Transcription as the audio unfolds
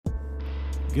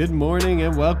Good morning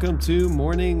and welcome to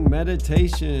Morning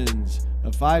Meditations,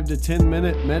 a 5 to 10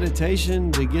 minute meditation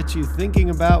to get you thinking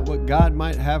about what God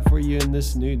might have for you in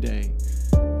this new day.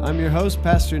 I'm your host,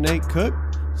 Pastor Nate Cook,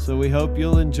 so we hope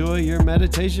you'll enjoy your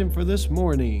meditation for this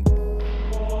morning.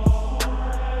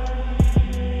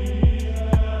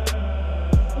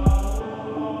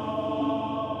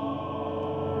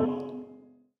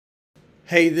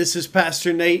 Hey, this is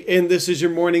Pastor Nate, and this is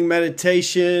your morning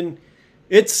meditation.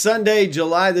 It's Sunday,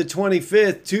 July the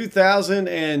 25th,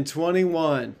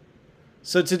 2021.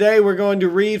 So today we're going to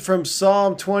read from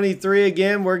Psalm 23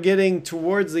 again. We're getting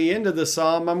towards the end of the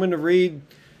psalm. I'm going to read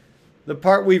the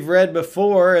part we've read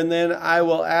before, and then I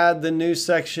will add the new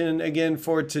section again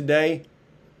for today.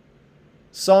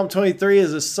 Psalm 23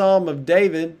 is a psalm of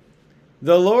David.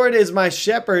 The Lord is my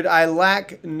shepherd, I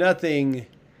lack nothing.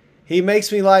 He makes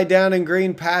me lie down in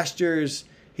green pastures.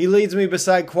 He leads me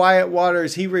beside quiet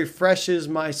waters. He refreshes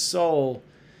my soul.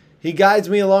 He guides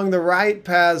me along the right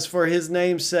paths for his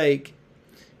name's sake.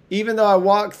 Even though I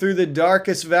walk through the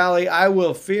darkest valley, I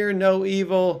will fear no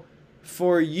evil,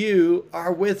 for you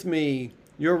are with me.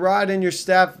 Your rod and your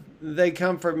staff, they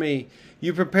comfort me.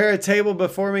 You prepare a table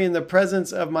before me in the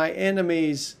presence of my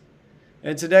enemies.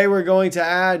 And today we're going to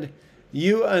add,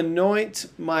 you anoint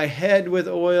my head with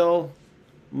oil,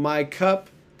 my cup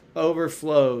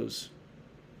overflows.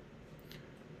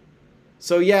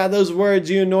 So yeah, those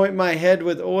words, you anoint my head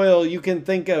with oil, you can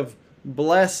think of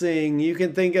blessing. You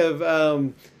can think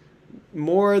of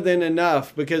more than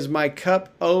enough, because my cup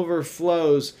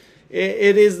overflows.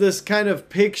 It is this kind of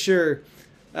picture.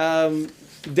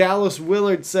 Dallas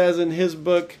Willard says in his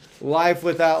book, Life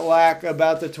Without Lack,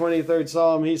 about the 23rd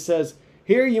Psalm, he says,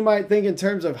 here you might think in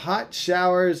terms of hot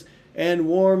showers and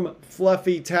warm,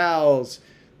 fluffy towels.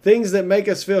 Things that make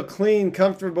us feel clean,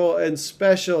 comfortable, and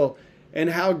special.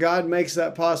 And how God makes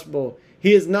that possible.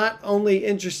 He is not only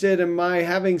interested in my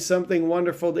having something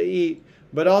wonderful to eat,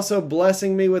 but also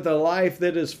blessing me with a life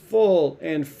that is full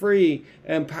and free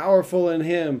and powerful in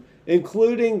Him,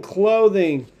 including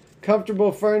clothing,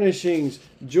 comfortable furnishings,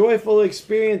 joyful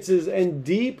experiences, and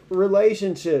deep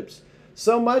relationships.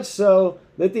 So much so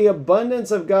that the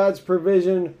abundance of God's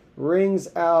provision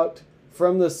rings out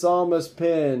from the psalmist's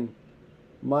pen.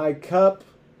 My cup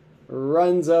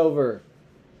runs over.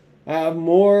 I have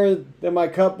more than my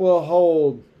cup will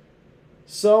hold.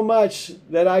 So much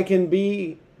that I can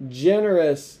be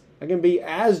generous. I can be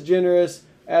as generous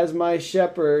as my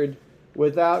shepherd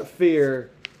without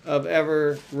fear of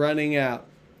ever running out.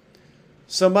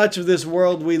 So much of this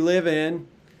world we live in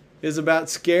is about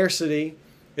scarcity.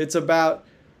 It's about,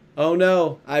 oh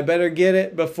no, I better get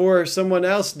it before someone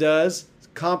else does.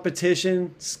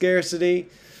 Competition, scarcity.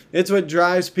 It's what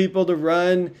drives people to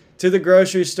run to the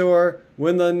grocery store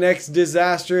when the next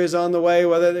disaster is on the way,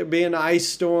 whether it be an ice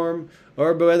storm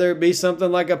or whether it be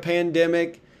something like a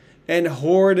pandemic, and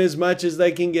hoard as much as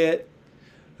they can get.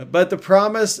 But the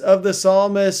promise of the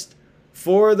psalmist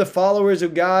for the followers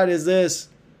of God is this: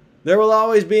 there will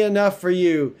always be enough for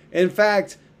you. In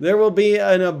fact, there will be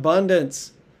an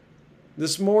abundance.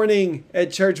 This morning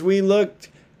at church, we looked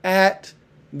at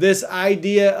this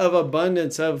idea of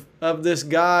abundance, of this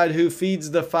God who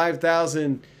feeds the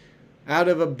 5,000 out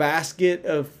of a basket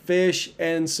of fish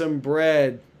and some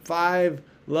bread. 5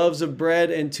 loaves of bread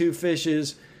and 2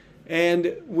 fishes.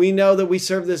 And we know that we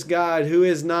serve this God who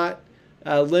is not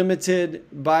limited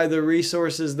by the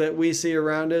resources that we see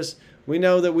around us. We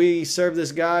know that we serve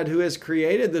this God who has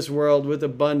created this world with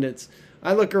abundance.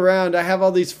 I look around, I have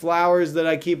all these flowers that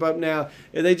I keep up now,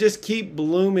 and they just keep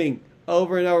blooming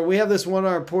over and over. We have this one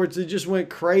on our porch that just went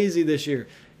crazy this year.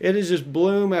 It is just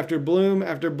bloom after bloom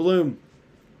after bloom.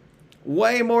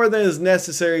 Way more than is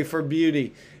necessary for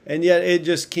beauty, and yet it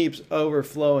just keeps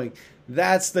overflowing.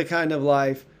 That's the kind of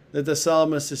life that the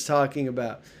psalmist is talking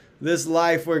about. This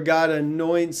life where God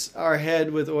anoints our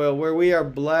head with oil, where we are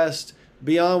blessed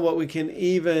beyond what we can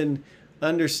even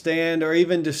understand or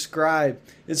even describe.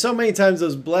 And so many times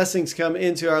those blessings come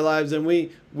into our lives and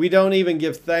we don't even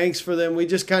give thanks for them. We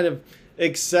just kind of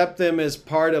accept them as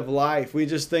part of life. We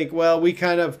just think, well, we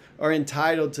kind of are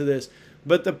entitled to this.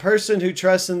 But the person who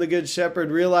trusts in the Good Shepherd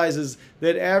realizes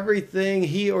that everything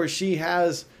he or she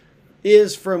has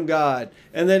is from God,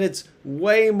 and that it's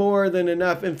way more than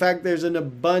enough. In fact, there's an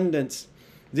abundance.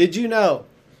 Did you know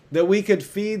that we could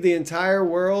feed the entire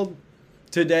world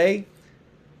today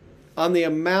on the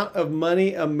amount of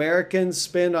money Americans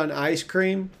spend on ice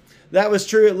cream? That was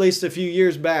true at least a few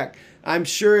years back. I'm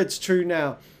sure it's true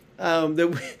now.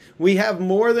 That we have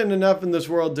more than enough in this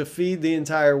world to feed the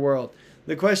entire world.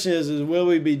 The question is will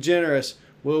we be generous?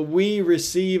 Will we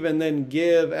receive and then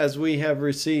give as we have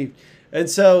received? And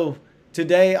so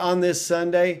today on this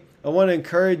Sunday, I want to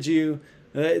encourage you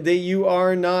that you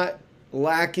are not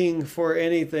lacking for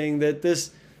anything, that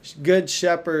this good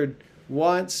shepherd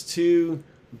wants to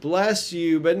bless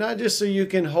you, but not just so you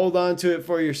can hold on to it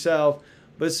for yourself,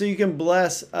 but so you can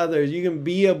bless others. You can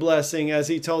be a blessing, as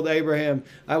he told Abraham,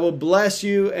 I will bless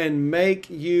you and make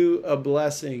you a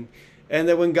blessing. And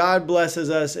that when God blesses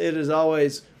us, it is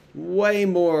always way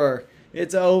more.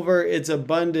 It's it's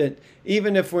abundant.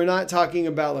 Even if we're not talking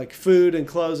about like food and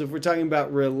clothes, if we're talking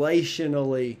about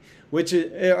relationally, which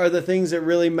are the things that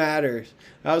really matter.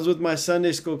 I was with my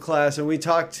Sunday school class and we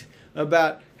talked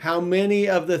about how many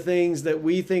of the things that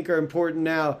we think are important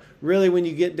now, really when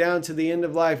you get down to the end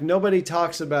of life, nobody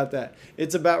talks about that.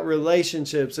 It's about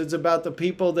relationships. It's about the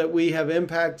people that we have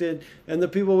impacted and the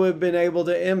people we've been able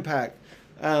to impact,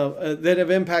 that have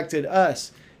impacted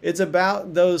us. It's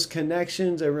about those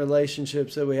connections and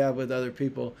relationships that we have with other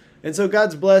people. And so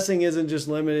God's blessing isn't just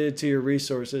limited to your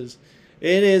resources.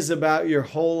 It is about your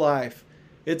whole life.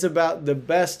 It's about the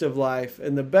best of life.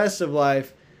 And the best of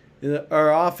life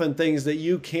are often things that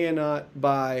you cannot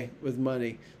buy with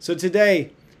money. So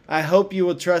today, I hope you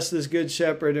will trust this good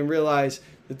shepherd and realize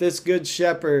that this good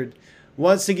shepherd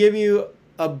wants to give you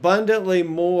abundantly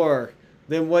more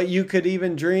than what you could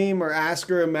even dream or ask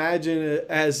or imagine,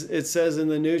 as it says in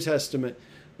the New Testament,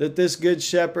 that this good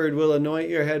shepherd will anoint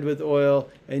your head with oil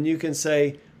and you can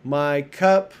say, my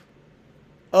cup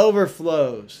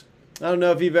overflows. I don't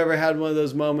know if you've ever had one of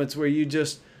those moments where you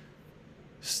just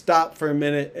stop for a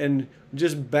minute and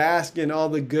just bask in all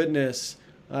the goodness,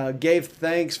 gave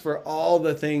thanks for all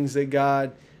the things that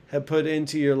God had put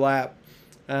into your lap.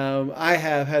 I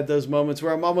have had those moments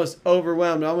where I'm almost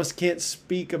overwhelmed. I almost can't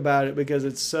speak about it because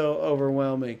it's so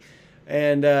overwhelming.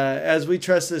 And as we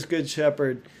trust this good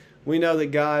shepherd, we know that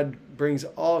God brings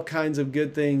all kinds of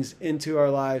good things into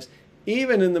our lives,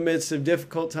 even in the midst of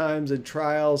difficult times and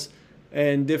trials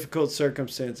and difficult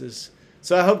circumstances.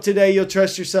 So I hope today you'll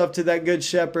trust yourself to that good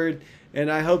shepherd,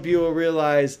 and I hope you will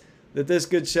realize that this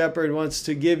good shepherd wants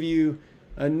to give you,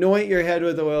 anoint your head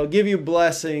with oil, give you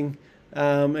blessing,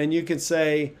 and you can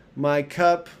say, my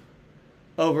cup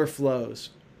overflows.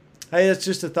 Hey, that's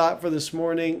just a thought for this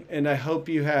morning, and I hope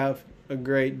you have a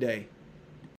great day.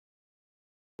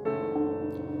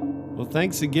 Well,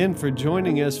 thanks again for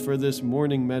joining us for this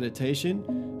morning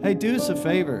meditation. Hey, do us a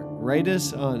favor, rate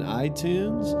us on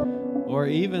iTunes, or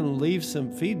even leave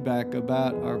some feedback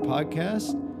about our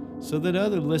podcast so that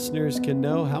other listeners can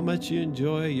know how much you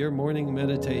enjoy your morning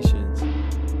meditations.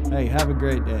 Hey, have a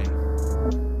great day.